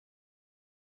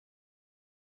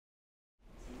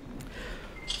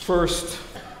First,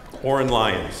 Oren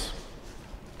Lyons.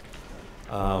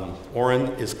 Oren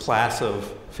is class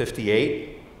of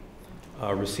 '58,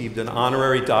 received an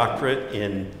honorary doctorate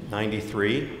in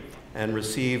 '93, and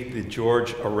received the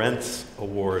George Arentz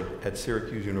Award at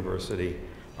Syracuse University,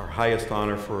 our highest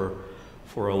honor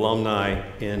for alumni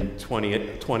in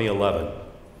 2011.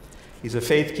 He's a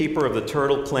Faithkeeper of the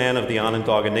Turtle Clan of the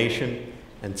Onondaga Nation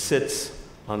and sits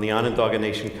on the Onondaga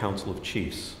Nation Council of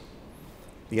Chiefs.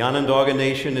 The Onondaga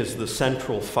Nation is the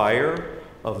central fire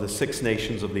of the Six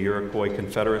Nations of the Iroquois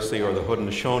Confederacy, or the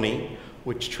Haudenosaunee,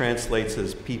 which translates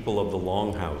as People of the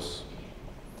Longhouse.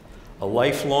 A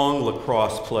lifelong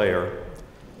lacrosse player,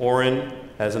 Oren,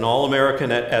 as an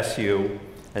All-American at SU,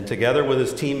 and together with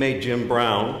his teammate Jim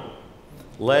Brown,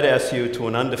 led SU to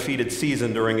an undefeated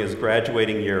season during his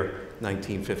graduating year,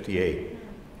 1958.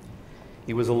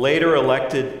 He was later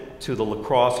elected to the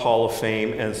Lacrosse Hall of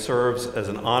Fame and serves as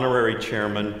an honorary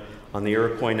chairman on the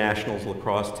Iroquois Nationals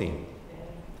lacrosse team.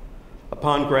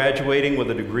 Upon graduating with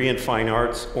a degree in fine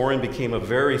arts, Oren became a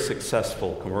very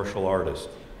successful commercial artist.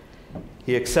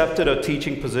 He accepted a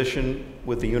teaching position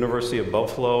with the University of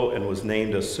Buffalo and was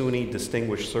named a SUNY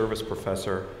Distinguished Service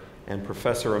Professor and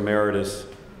Professor Emeritus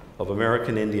of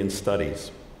American Indian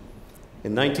Studies.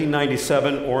 In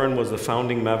 1997, Oren was the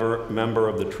founding member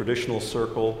of the Traditional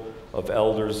Circle of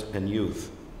Elders and Youth.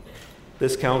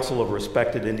 This council of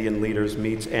respected Indian leaders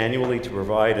meets annually to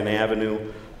provide an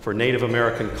avenue for Native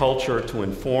American culture to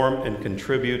inform and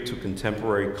contribute to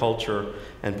contemporary culture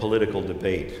and political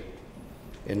debate.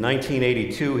 In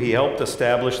 1982, he helped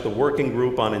establish the Working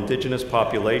Group on Indigenous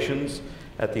Populations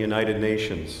at the United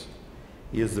Nations.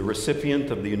 He is the recipient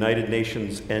of the United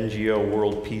Nations NGO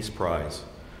World Peace Prize.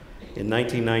 In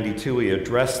 1992, he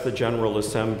addressed the General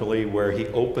Assembly where he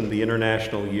opened the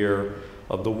International Year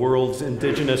of the World's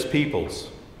Indigenous Peoples.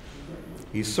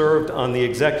 He served on the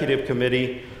Executive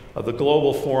Committee of the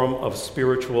Global Forum of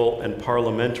Spiritual and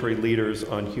Parliamentary Leaders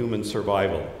on Human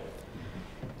Survival.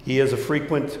 He is a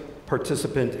frequent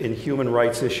participant in human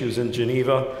rights issues in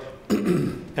Geneva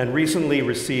and recently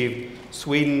received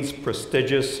Sweden's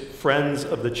prestigious Friends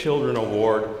of the Children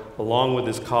Award along with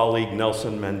his colleague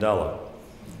Nelson Mandela.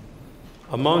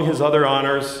 Among his other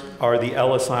honors are the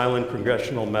Ellis Island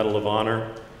Congressional Medal of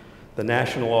Honor, the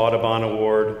National Audubon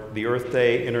Award, the Earth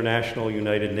Day International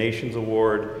United Nations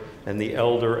Award, and the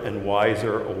Elder and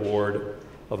Wiser Award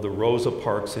of the Rosa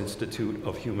Parks Institute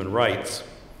of Human Rights.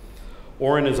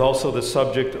 Oren is also the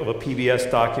subject of a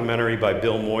PBS documentary by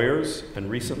Bill Moyers and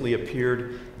recently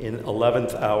appeared in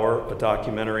 11th Hour, a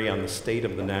documentary on the state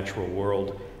of the natural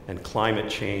world and climate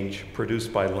change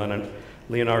produced by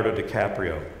Leonardo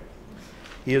DiCaprio.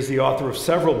 He is the author of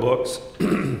several books,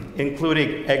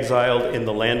 including Exiled in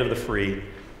the Land of the Free,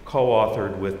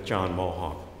 co-authored with John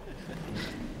Mohawk.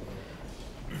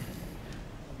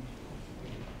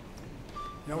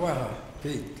 Noah,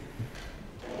 Pete.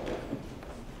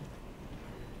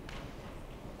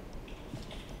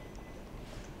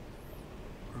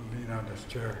 I'll lean on this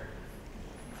chair.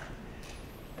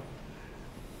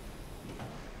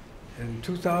 In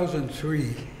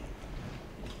 2003,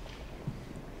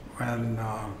 when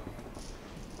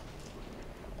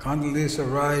Condoleezza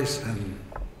Rice and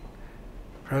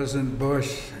President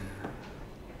Bush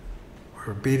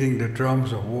were beating the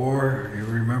drums of war, you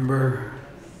remember?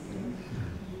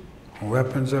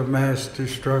 Weapons of mass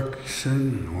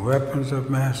destruction, weapons of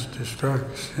mass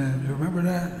destruction. You remember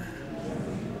that?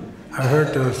 I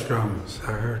heard those drums.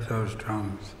 I heard those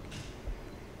drums.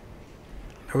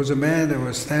 There was a man that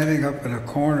was standing up in a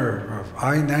corner of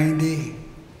I-90,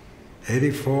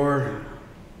 84,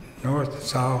 north and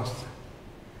south,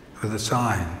 with a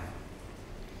sign.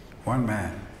 One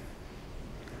man.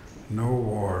 No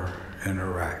war in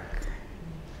Iraq.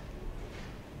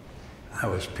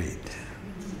 That was Pete.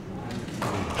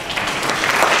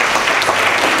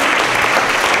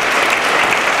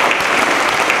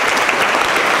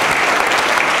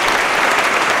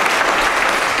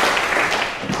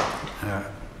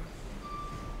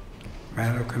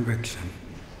 Man of conviction.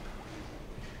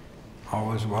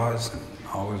 Always was and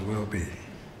always will be.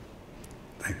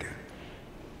 Thank you.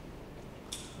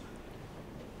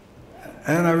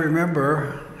 And I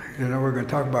remember, you know, we're going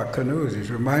to talk about canoes. He's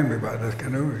reminding me about the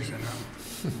canoes, you know.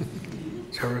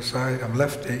 Whichever side, I'm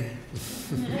lefty.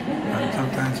 And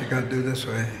sometimes you got to do this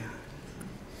way.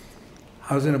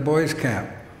 I was in a boys' camp,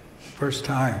 first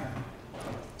time,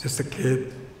 just a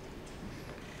kid.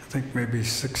 I think maybe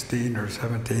 16 or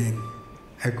 17.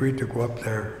 I agreed to go up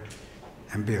there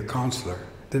and be a counselor.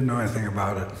 Didn't know anything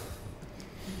about it,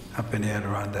 up in the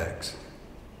Adirondacks.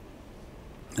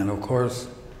 And of course,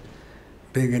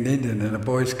 being an Indian in a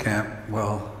boys' camp,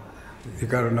 well, you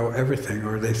got to know everything,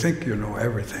 or they think you know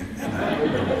everything.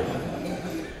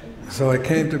 So it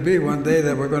came to be one day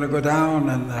that we're going to go down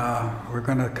and we're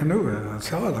going to canoe. And I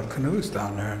saw the canoes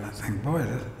down there, and I think, boy,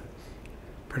 that's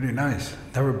pretty nice.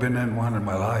 Never been in one in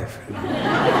my life.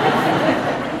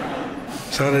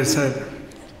 So they said,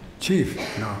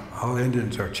 Chief, all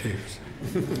Indians are chiefs.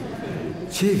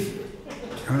 Chief,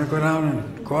 you want to go down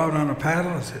and go out on a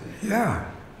paddle? I said, yeah,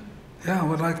 I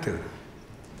would like to.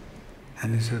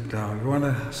 And he said, you want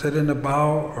to sit in the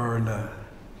bow or in the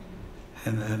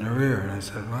rear? And I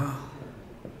said, well,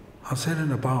 I'll sit in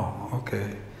the bow.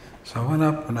 Okay. So I went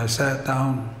up and I sat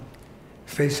down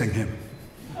facing him.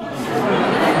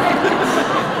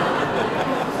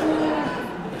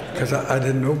 Because I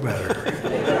didn't know better.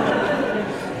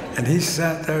 And he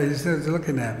sat there, he was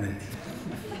looking at me.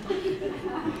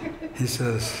 He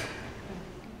says,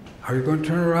 are you going to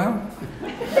turn around?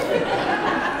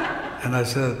 And I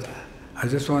said, I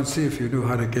just want to see if you knew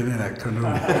how to get in that canoe.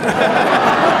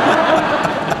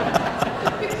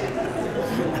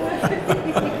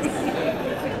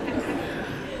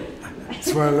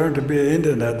 That's where I learned to be an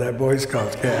Indian at that Boy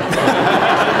Scout camp.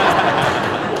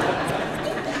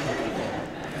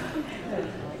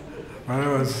 But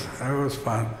that was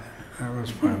fun. That was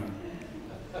fun.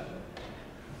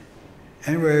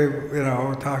 Anyway,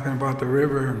 talking about the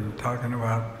river and talking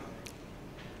about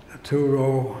the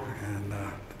two-row and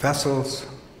vessels.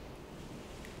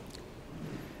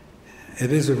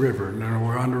 It is a river.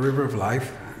 We're on the river of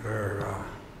life. We're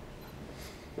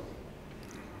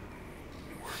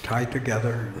tied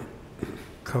together,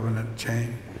 covenant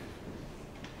chain,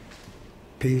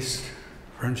 peace,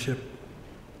 friendship.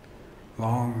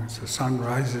 Long as the sun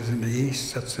rises in the east,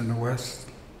 sets in the west.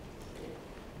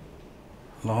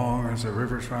 Long as the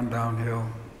rivers run downhill.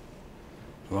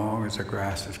 Long as the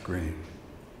grass is green.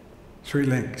 3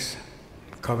 links,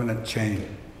 covenant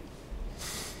chain.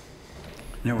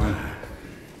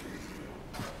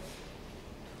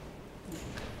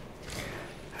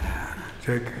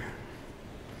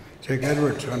 Jake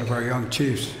Edwards, one of our young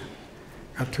chiefs.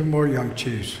 Got 2 more young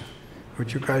chiefs.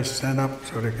 Would you guys stand up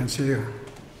so they can see you?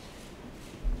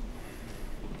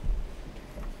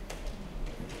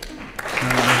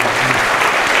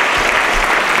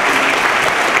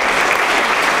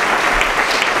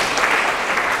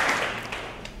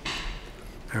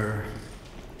 They're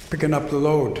picking up the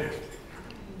load.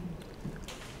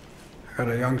 I got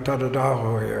a young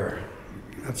Haudenosaunee here.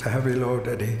 That's a heavy load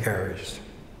that he carries.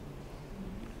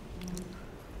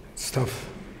 It's tough.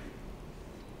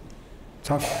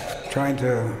 Tough trying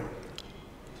to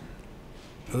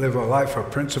live a life of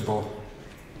principle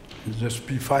and just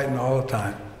be fighting all the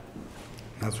time.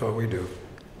 That's what we do.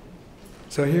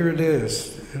 So here it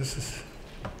is. This is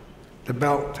the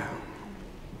belt,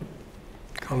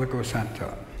 Calico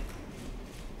Santa.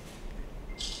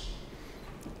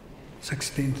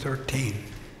 1613.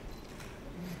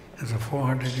 It's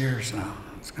 400 years now.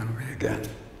 It's going to be again.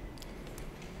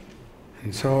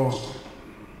 And so,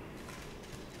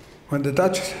 when the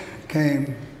Dutch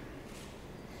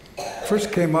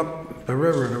first came up the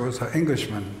river, there was an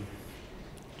Englishman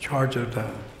in charge of the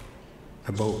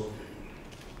boat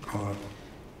called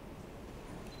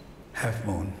Half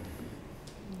Moon.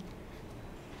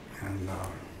 And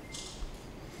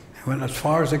he went as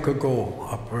far as he could go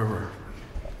upriver.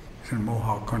 It's in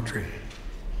Mohawk country.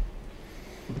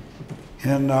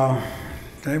 And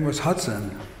his name was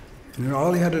Hudson.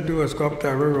 All he had to do was go up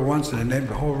that river once, and they named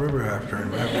the whole river after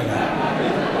him after that.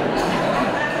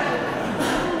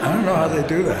 I don't know how they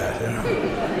do that,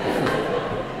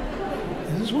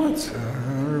 Just once.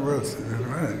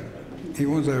 He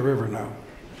owns that river now.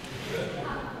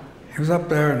 He was up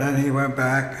there, and then he went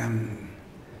back, and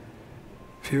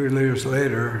a few years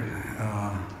later,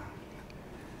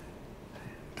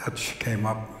 Dutch came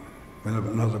up with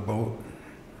another boat,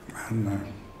 and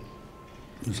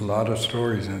there's a lot of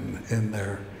stories in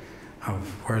there of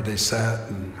where they sat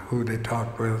and who they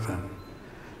talked with and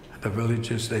the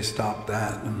villages they stopped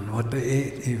at and what they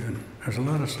ate even. There's a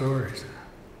lot of stories.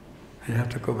 You have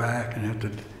to go back and you have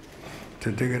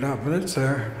to dig it up, but it's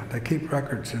there. They keep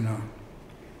records,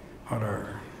 What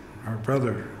our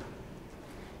brother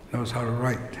knows how to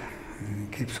write, and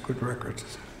he keeps good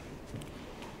records.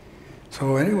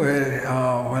 So anyway,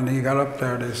 when he got up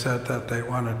there, they said that they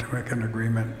wanted to make an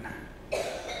agreement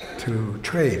to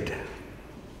trade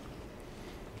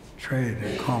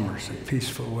and commerce in a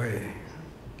peaceful way.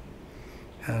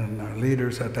 And our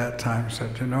leaders at that time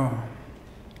said,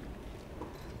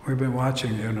 we've been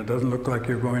watching you and it doesn't look like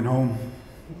you're going home.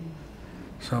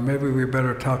 So maybe we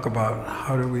better talk about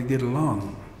how do we get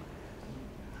along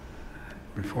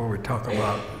before we talk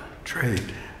about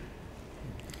trade.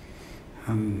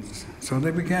 And so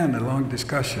they began a long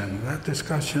discussion. That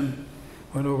discussion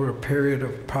went over a period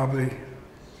of probably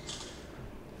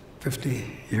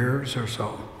 50 years or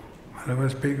so. And it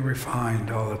was being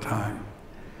refined all the time.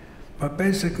 But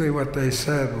basically what they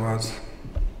said was,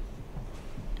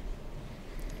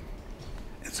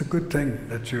 it's a good thing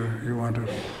that you want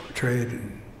to trade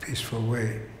in a peaceful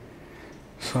way.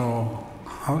 So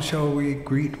how shall we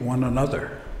greet one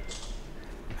another?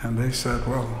 And they said,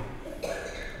 well,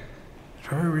 it's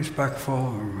very respectful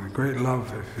and great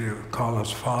love if you call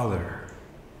us Father.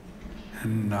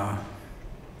 And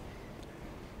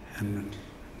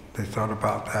they thought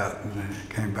about that, and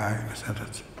they came back and said,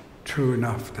 it's true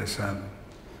enough. They said,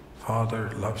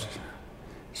 Father loves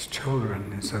his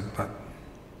children. He said, but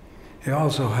he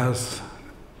also has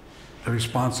the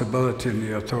responsibility and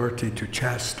the authority to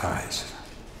chastise.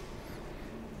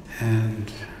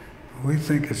 And we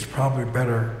think it's probably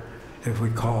better if we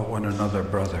call one another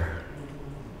brother.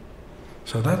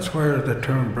 So that's where the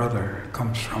term brother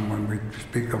comes from when we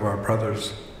speak of our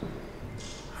brothers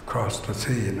across the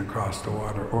sea and across the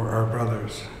water, or our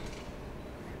brothers.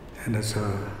 And it's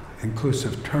an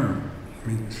inclusive term. It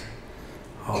means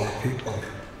all the people.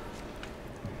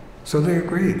 So they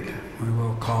agreed. We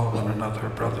will call one another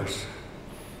brothers.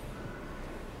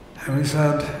 And we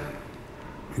said,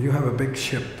 you have a big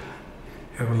ship.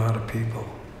 You have a lot of people.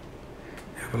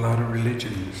 You have a lot of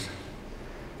religions.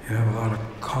 You have a lot of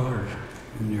color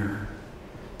in your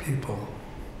people.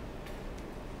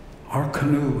 Our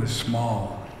canoe is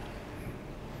small.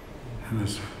 And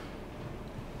it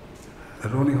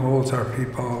only holds our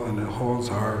people, and it holds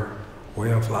our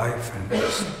way of life and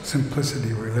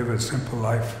simplicity. We live a simple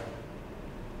life.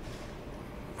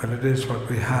 But it is what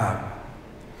we have.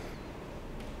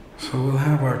 So we'll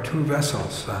have our two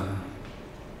vessels then.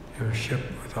 Your ship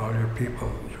with all your people,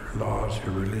 your laws,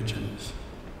 your religions.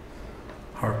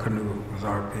 Our canoe with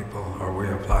our people, our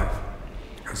way of life.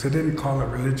 Because they didn't call it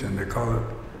religion, they call it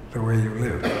the way you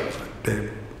live, day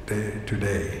to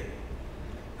day,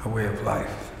 a way of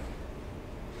life.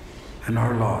 And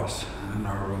our laws, and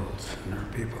our rules, and our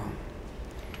people.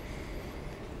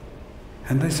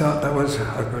 And they thought that was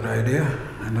a good idea,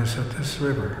 and they said, this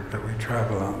river that we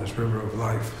travel on, this river of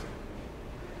life,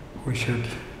 we should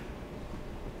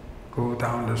go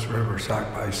down this river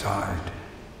side by side.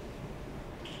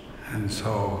 And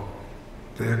so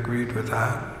they agreed with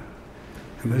that.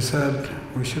 And they said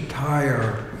we should tie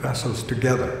our vessels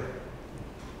together.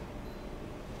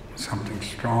 Something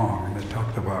strong. And they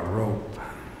talked about rope.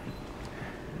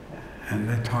 And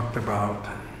they talked about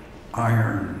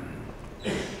iron.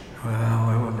 Well,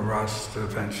 it would rust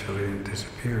eventually and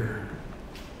disappear.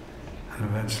 And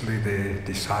eventually they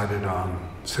decided on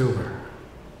silver.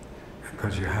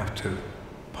 Because you have to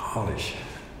polish.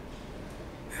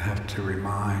 You have to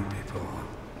remind people.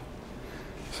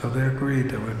 So they agreed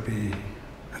there would be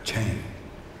a chain,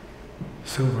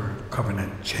 silver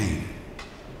covenant chain.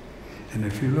 And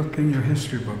if you look in your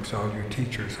history books, all you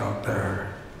teachers out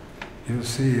there, you'll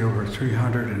see over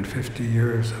 350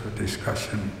 years of a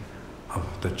discussion of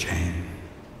the chain.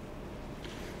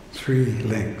 3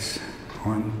 links,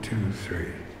 1, 2, 3.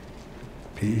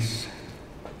 Peace,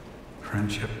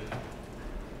 friendship.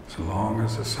 As long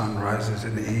as the sun rises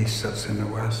in the east, sets in the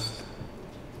west.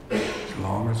 As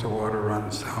long as the water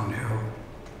runs downhill.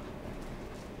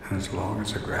 And as long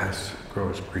as the grass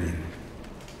grows green.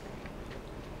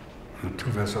 And the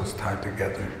 2 vessels tied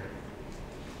together.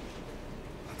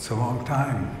 That's a long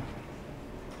time.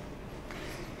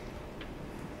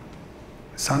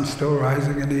 The sun's still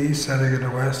rising in the east, setting in the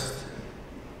west.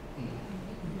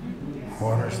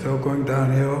 Water's still going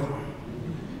downhill.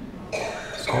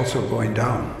 It's also going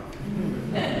down.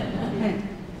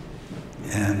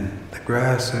 And the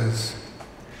grass is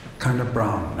kind of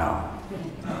brown now.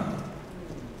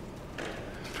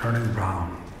 Turning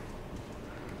brown.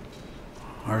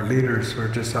 Our leaders were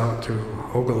just out to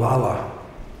Ogallala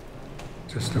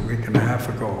just a week and a half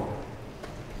ago,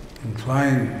 and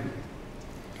flying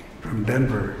from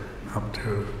Denver up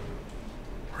to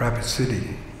Rapid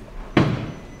City.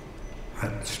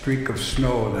 That streak of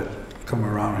snow that come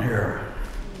around here.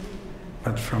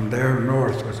 But from there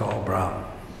north was all brown.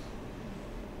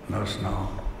 No snow,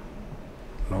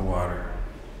 no water.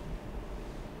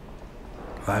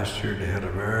 Last year they had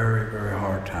a very, very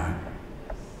hard time.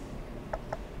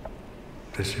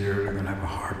 This year they're going to have a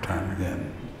hard time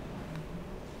again.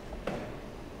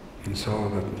 And so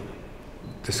the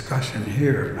discussion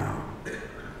here now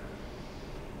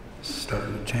is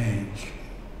starting to change.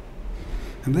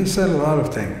 And they said a lot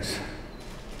of things.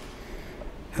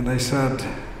 And they said,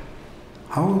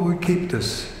 how will we keep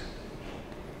this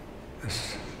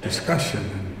discussion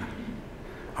and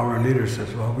our leader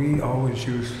says, well, we always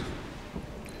use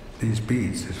these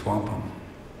beads, this wampum,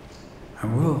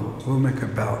 and we'll make a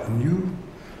belt, and you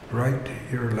write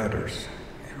your letters.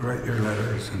 You write your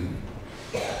letters and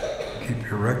keep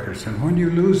your records, and when you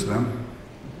lose them,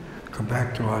 come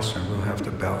back to us and we'll have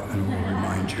the belt and we'll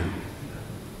remind you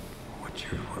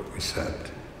what we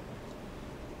said.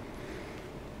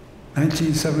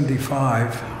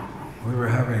 1975, we were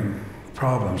having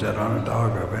problems at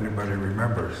Onondaga, if anybody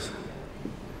remembers.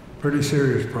 Pretty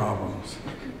serious problems.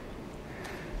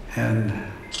 And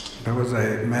there was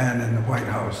a man in the White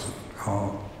House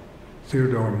called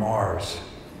Theodore Mars.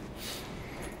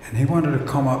 And he wanted to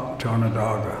come up to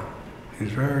Onondaga.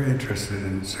 He's very interested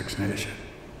in the Six Nations.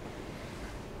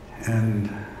 And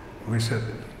we said,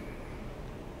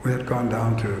 we had gone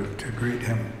down to greet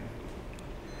him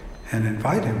and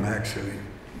invite him, actually.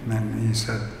 And he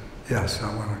said, yes,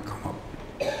 I want to come up.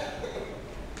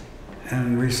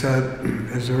 And we said,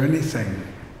 is there anything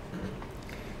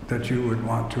that you would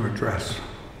want to address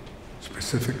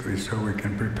specifically so we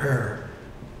can prepare?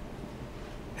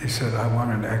 He said, I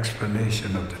want an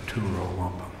explanation of the two-row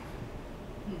wampum.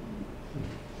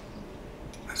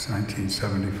 That's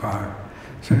 1975.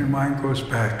 So your mind goes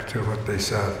back to what they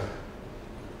said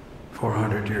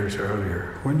 400 years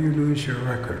earlier. When you lose your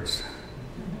records,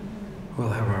 we'll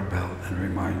have our belt and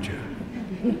remind you.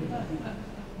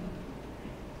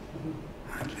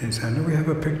 He said, and we have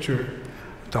a picture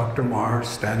of Dr. Mars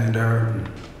standing there and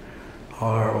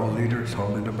all our old leaders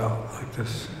holding the belt like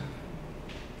this.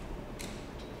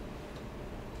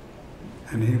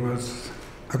 And he was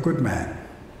a good man.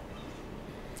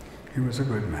 He was a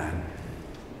good man.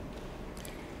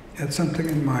 He had something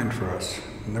in mind for us.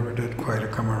 Never did quite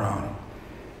come around.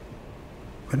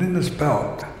 But in this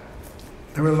belt,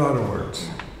 there were a lot of words.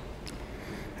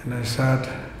 And I said,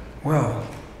 well,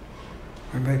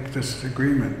 we make this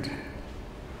agreement.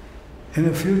 In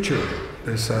the future,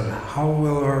 they said, how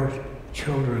will our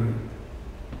children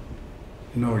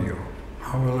know you?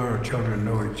 How will our children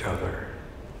know each other?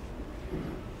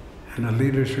 And the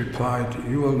leaders replied,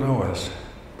 you will know us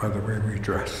by the way we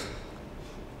dress.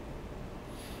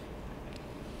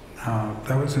 Now,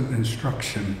 that was an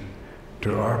instruction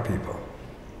to our people.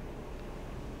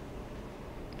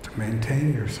 To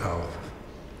maintain yourself,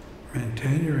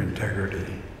 maintain your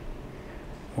integrity,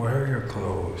 wear your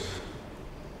clothes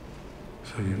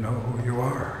so you know who you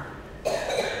are.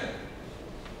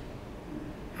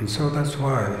 And so that's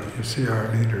why you see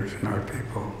our leaders and our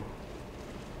people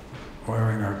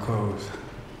wearing our clothes.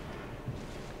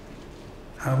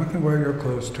 We can wear your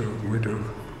clothes too, we do.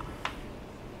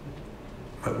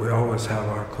 But we always have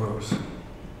our clothes.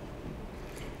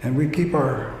 And we keep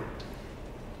our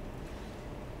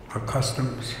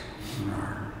customs and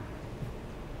our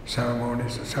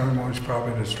ceremonies. The ceremony is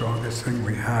probably the strongest thing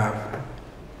we have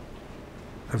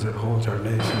because it holds our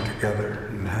nation together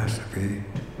and it has to be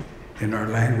in our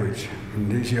language.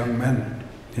 And these young men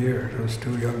here, those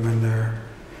two young men there,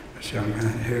 this young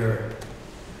man here,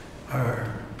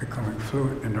 are becoming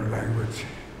fluent in their language.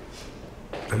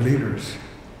 The leaders,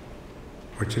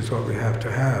 which is what we have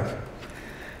to have.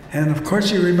 And of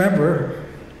course you remember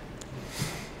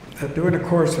that during the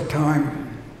course of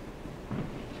time,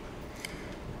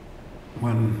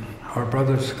 when our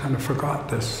brothers kind of forgot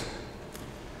this,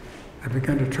 they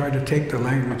began to try to take the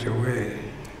language away.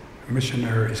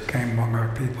 Missionaries came among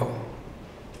our people,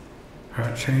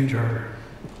 trying to change our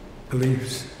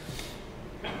beliefs,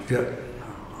 yet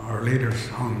our leaders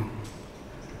hung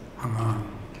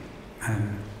on.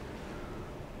 And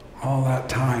all that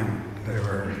time, they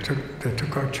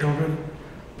took our children,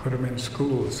 put them in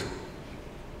schools.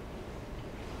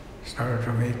 Started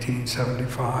from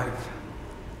 1875.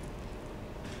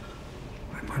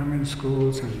 They put them in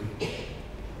schools and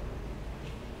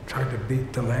tried to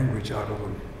beat the language out of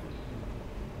them.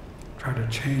 Tried to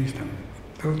change them.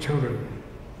 Little children.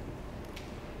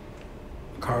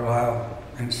 Carlisle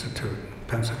Institute,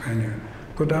 Pennsylvania.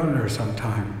 Go down there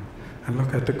sometime and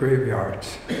look at the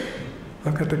graveyards.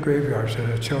 Look at the graveyards of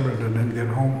the children that didn't get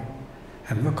home,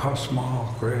 and look how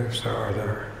small graves there are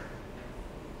there.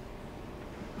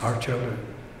 Our children.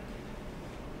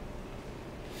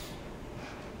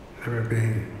 They were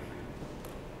being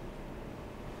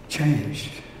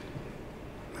changed,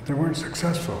 but they weren't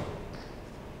successful.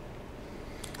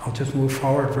 I'll just move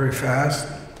forward very fast,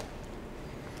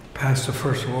 past the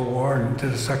First World War and into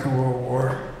the Second World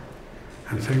War,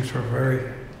 and things were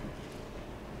very,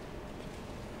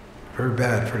 very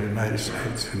bad for the United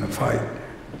States in the fight.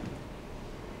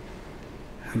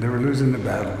 And they were losing the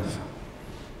battles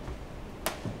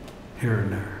here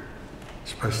and there,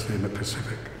 especially in the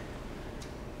Pacific.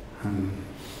 And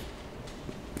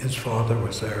His father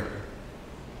was there.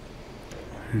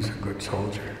 He's a good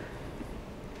soldier.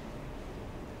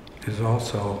 He's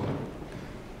also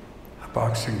a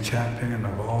boxing champion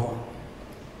of all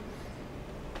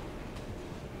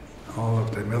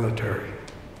of the military,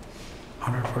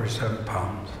 147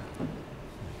 pounds.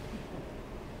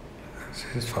 That's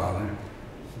his father,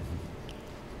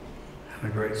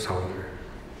 and a great soldier.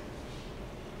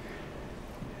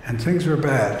 And things were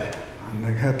bad, and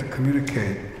they had to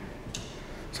communicate.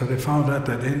 So they found out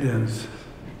that Indians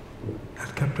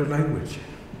had kept their language.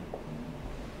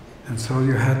 And so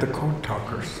you had the code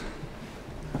talkers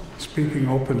speaking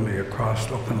openly across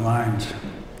open lines.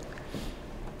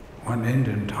 One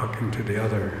Indian talking to the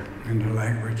other in the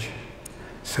language,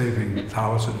 saving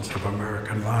thousands of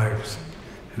American lives.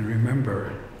 And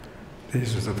remember,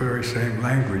 these are the very same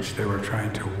language they were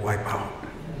trying to wipe out.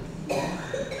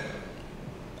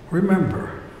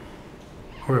 Remember,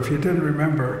 or if you didn't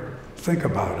remember, think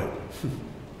about it.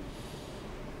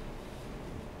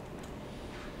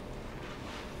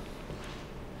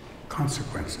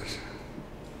 Consequences.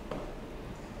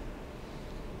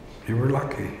 You were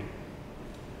lucky.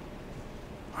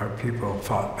 Our people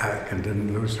fought back and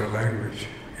didn't lose their language.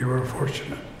 You were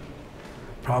fortunate.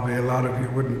 Probably a lot of you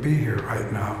wouldn't be here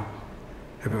right now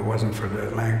if it wasn't for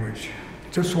that language.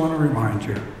 Just want to remind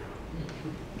you,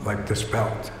 like this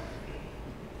belt.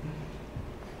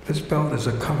 This belt is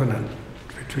a covenant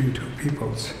between two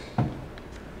peoples,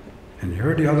 and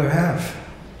you're the other half.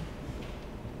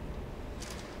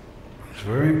 It's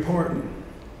very important.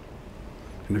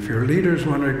 And if your leaders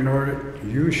want to ignore it,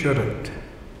 you shouldn't.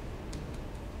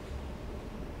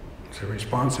 It's a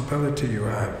responsibility you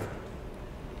have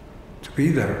to be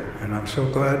there. And I'm so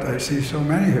glad I see so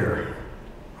many here.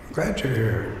 I'm glad you're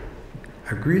here.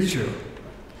 I greet you.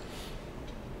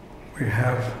 We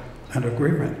have an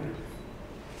agreement.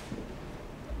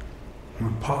 I'm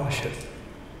going to polish it.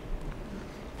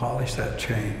 Polish that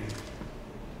chain.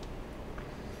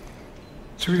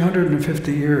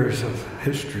 350 years of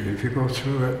history, if you go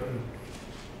through it.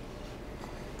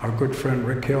 Our good friend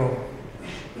Rick Hill,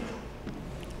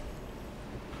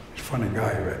 he's a funny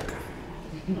guy, Rick.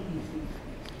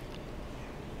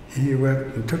 He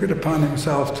went and took it upon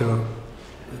himself to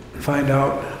find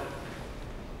out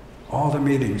all the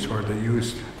meetings where they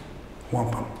used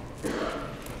wampum.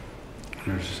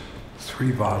 There's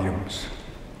 3 volumes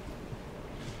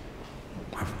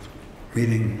of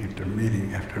meeting after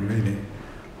meeting after meeting,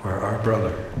 where our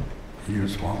brother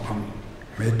used wampum,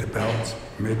 made the belts,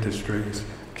 made the strings,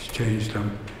 exchanged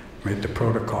them, made the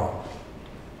protocol.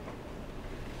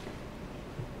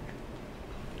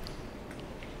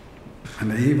 On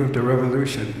the eve of the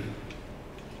revolution,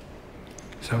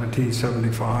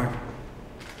 1775,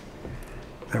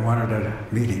 they wanted a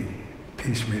meeting,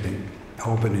 peace meeting,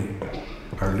 Albany.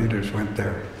 Our leaders went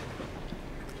there.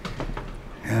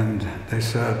 And they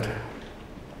said,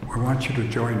 we want you to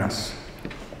join us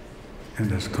in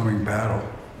this coming battle.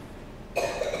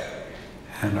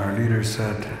 And our leader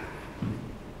said,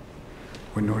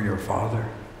 we know your father.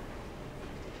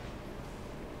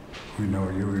 We know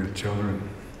you, your children.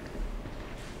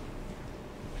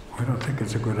 We don't think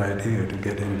it's a good idea to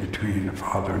get in between a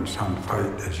father and son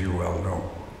fight, as you well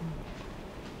know.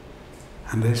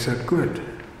 And they said, good,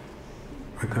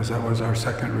 because that was our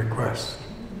second request.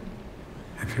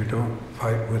 If you don't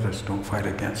fight with us, don't fight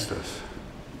against us.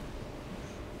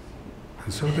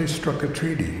 And so they struck a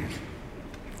treaty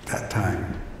at that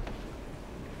time.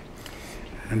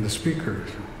 And the speaker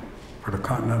for the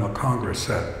Continental Congress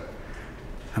said,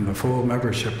 and the full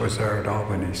membership was there at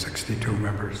Albany, 62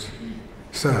 members,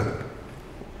 said,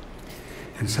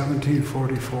 in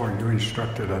 1744 you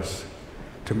instructed us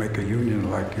to make a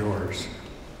union like yours.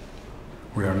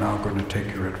 We are now going to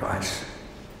take your advice.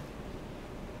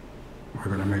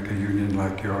 We're going to make a union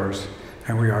like yours,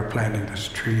 and we are planting this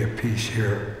tree of peace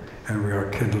here, and we are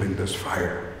kindling this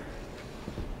fire.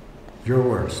 Your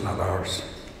words, not ours.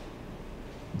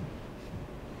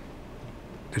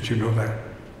 Did you know that?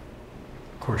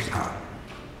 Of course not.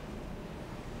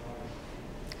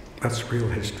 That's real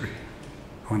history,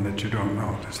 one that you don't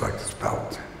know, just like this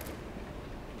belt.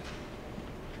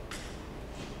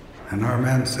 And our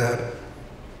men said,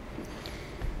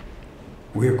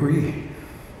 we agree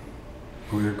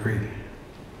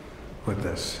with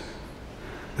this.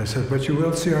 They said, but you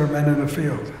will see our men in the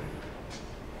field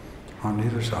on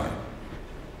either side.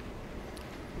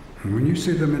 And when you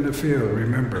see them in the field,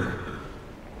 remember,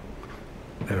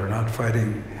 they are not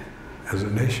fighting as a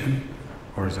nation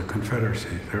or as a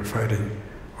confederacy. They're fighting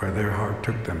where their heart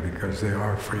took them, because they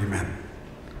are free men,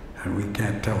 and we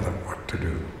can't tell them what to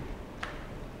do.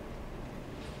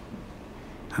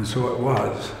 And so it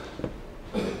was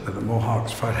that the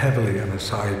Mohawks fought heavily on the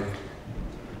side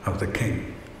of the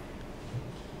king.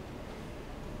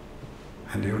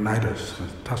 And the Oneidas, the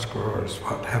Tuscaroras,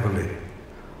 fought heavily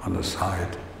on the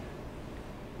side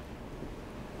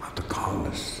of the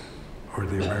colonists or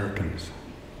the Americans.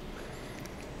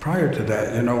 Prior to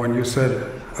that, you know, when you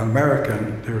said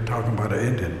American, they were talking about an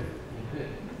Indian.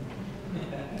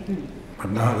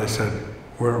 But now they said,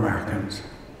 we're Americans.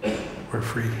 We're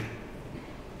free.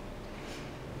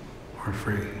 We're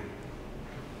free.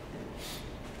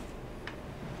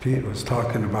 Pete was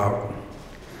talking about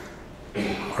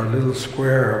our little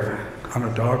square of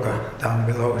Onondaga down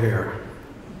below here.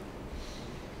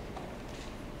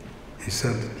 He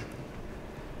said,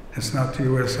 it's not the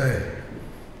USA,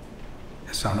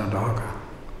 it's Onondaga.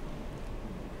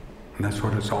 And that's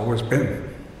what it's always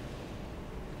been.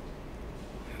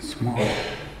 It's small.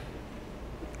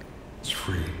 It's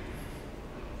free.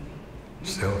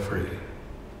 Still free.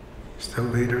 Still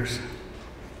leaders.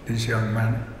 These young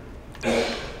men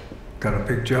got a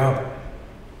big job.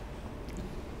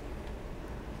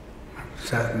 I've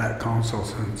sat in that council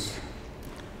since,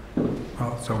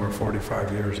 well, it's over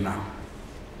 45 years now.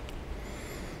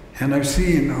 And I've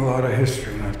seen a lot of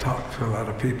history, and I've talked to a lot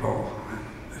of people,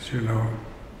 as you know.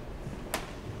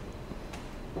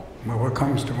 But what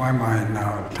comes to my mind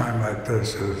now at a time like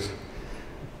this is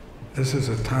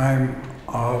a time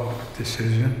of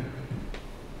decision.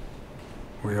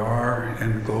 We are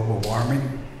in global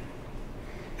warming.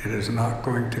 It is not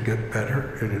going to get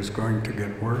better, it is going to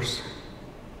get worse.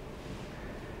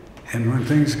 And when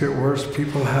things get worse,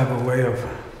 people have a way of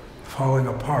falling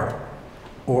apart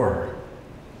or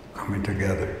coming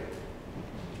together.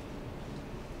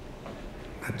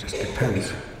 That just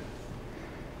depends.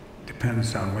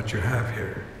 Depends on what you have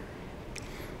here.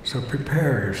 So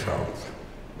prepare yourselves,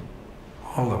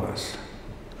 all of us.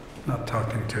 I'm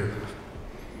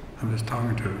just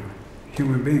talking to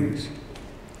human beings.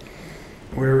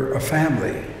 We're a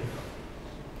family.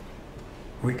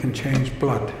 We can change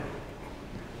blood.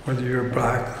 Whether you're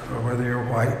black or whether you're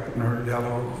white or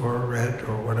yellow or red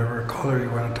or whatever color you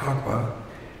want to talk about,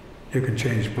 you can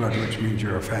change blood, which means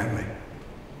you're a family.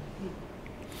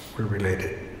 We're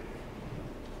related.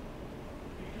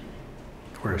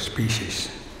 We're a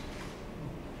species.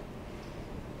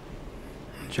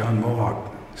 John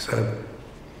Mohawk said,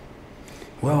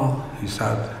 well, he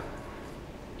said,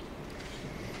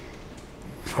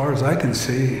 as far as I can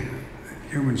see, the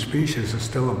human species is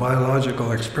still a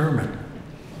biological experiment.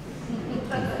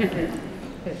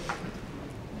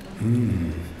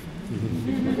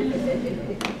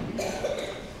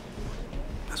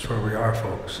 That's where we are,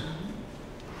 folks.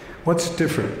 What's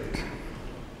different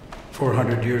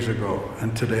 400 years ago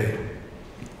and today?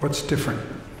 What's different?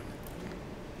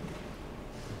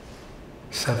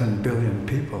 7 billion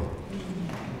people.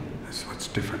 That's what's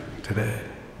different today.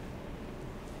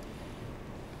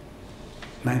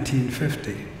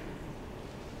 1950,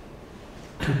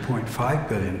 2.5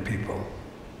 billion people.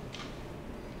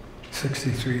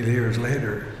 63 years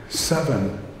later,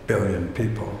 7 billion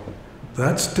people.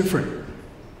 That's different.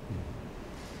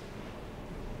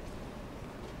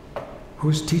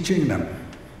 Who's teaching them?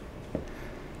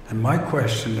 And my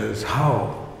question is,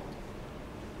 how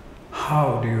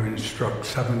do you instruct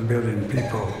 7 billion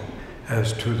people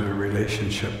as to their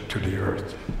relationship to the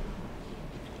earth?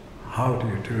 How do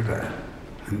you do that?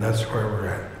 And that's where we're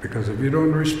at. Because if you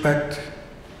don't respect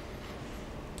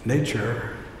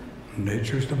nature,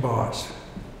 nature's the boss.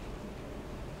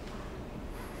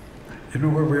 You know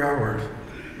where we are?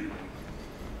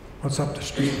 What's up the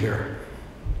street here?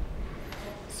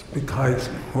 It's big high,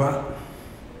 what?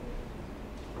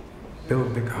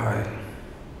 Build big high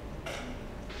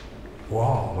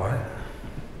wall, what?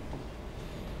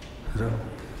 Is that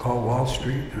called Wall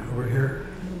Street over here?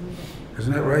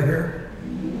 Isn't that right here?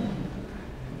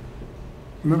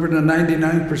 Remember the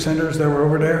 99%ers that were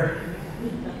over there?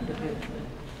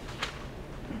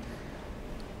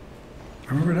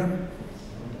 Remember them?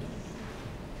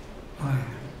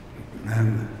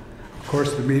 And of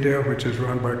course the media, which is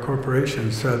run by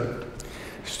corporations, said,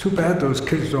 it's too bad those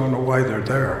kids don't know why they're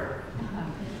there.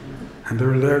 And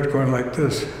they're there going like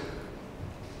this.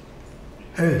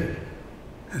 Hey,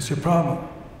 it's your problem.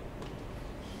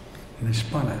 And they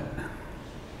spun it.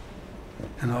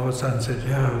 And all of a sudden said,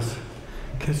 yeah,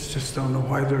 kids just don't know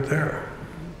why they're there.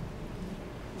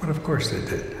 But of course they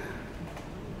did.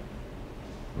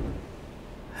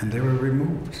 And they were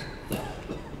removed.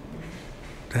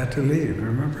 They had to leave,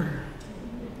 remember?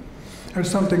 There's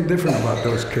something different about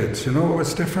those kids. You know what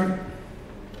was different?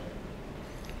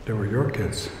 They were your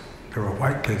kids. They were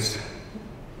white kids.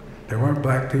 They weren't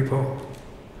black people.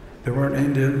 They weren't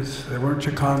Indians, they weren't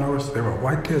Chicanos, they were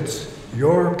white kids,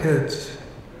 your kids,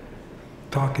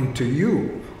 talking to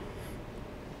you.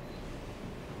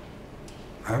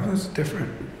 That was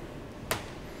different.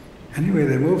 Anyway,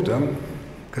 they moved them,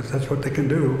 because that's what they can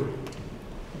do.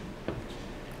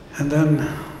 And then,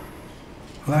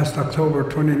 last October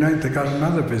 29th, they got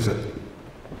another visit.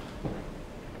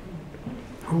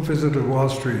 Who visited Wall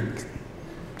Street,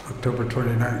 October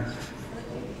 29th?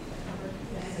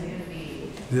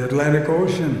 The Atlantic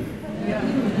Ocean.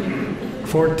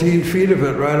 14 feet of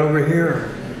it right over here.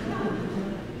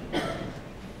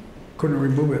 Couldn't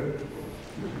remove it.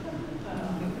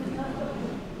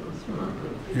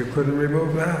 You couldn't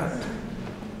remove that.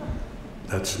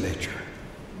 That's nature.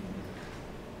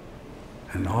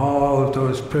 And all of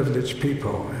those privileged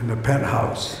people in the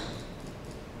penthouse,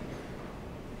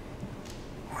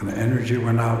 when the energy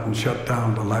went out and shut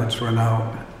down, the lights went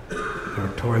out, their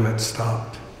toilets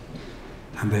stopped,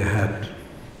 and they had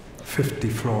 50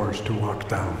 floors to walk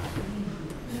down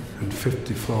and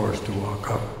 50 floors to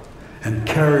walk up and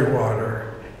carry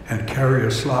water and carry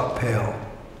a slop pail.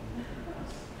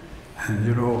 And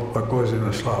you know what goes in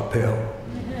a slop pail?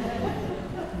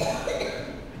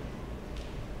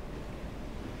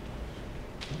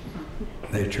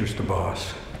 Nature's the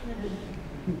boss.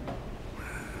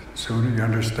 The sooner you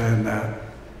understand that,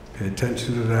 pay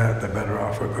attention to that, the better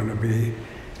off we're going to be.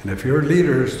 And if your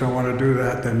leaders don't want to do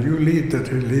that, then you lead the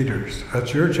leaders.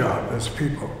 That's your job as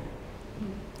people.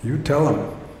 You tell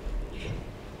them.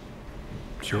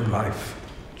 It's your life.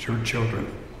 It's your children.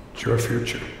 It's your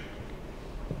future.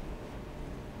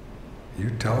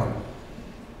 You tell them.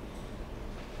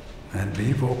 And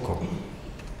be vocal.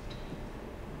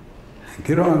 And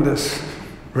get on this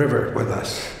river with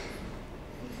us.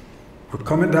 We're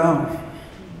coming down.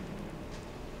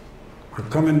 We're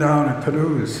coming down in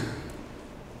canoes.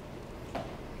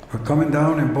 We're coming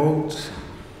down in boats.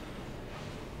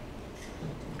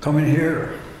 Coming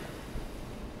here.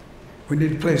 We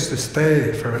need a place to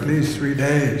stay for at least 3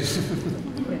 days.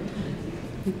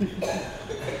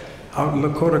 Out in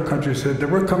Lakota country said, they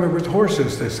were coming with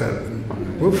horses, they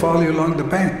said. We'll follow you along the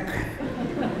bank.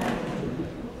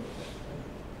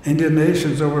 Indian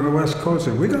nations over on the West Coast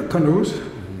said, we got canoes.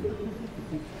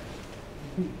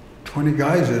 20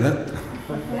 guys in it.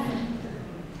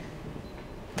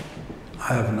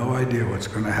 I have no idea what's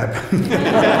going to happen.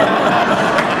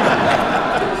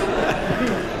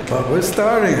 But we're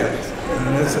starting it.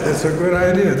 And it's a good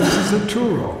idea. This is a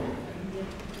tool.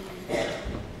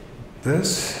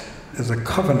 This is a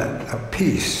covenant of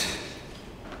peace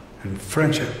and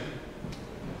friendship.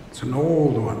 It's an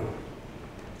old one.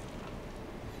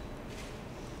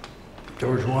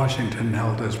 George Washington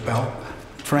held his belt.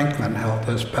 Franklin held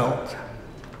his belt.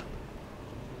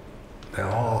 They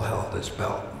all held his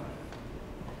belt.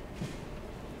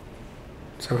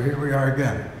 So here we are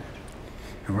again.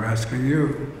 And we're asking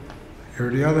you,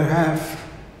 you're the other half.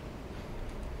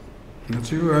 And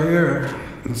it's you right here.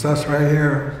 It's us right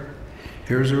here.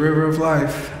 Here's the river of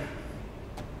life.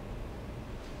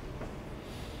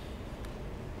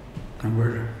 And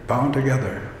we're bound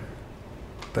together,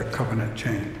 that covenant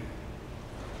chain.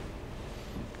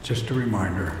 Just a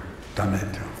reminder,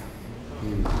 Daneto.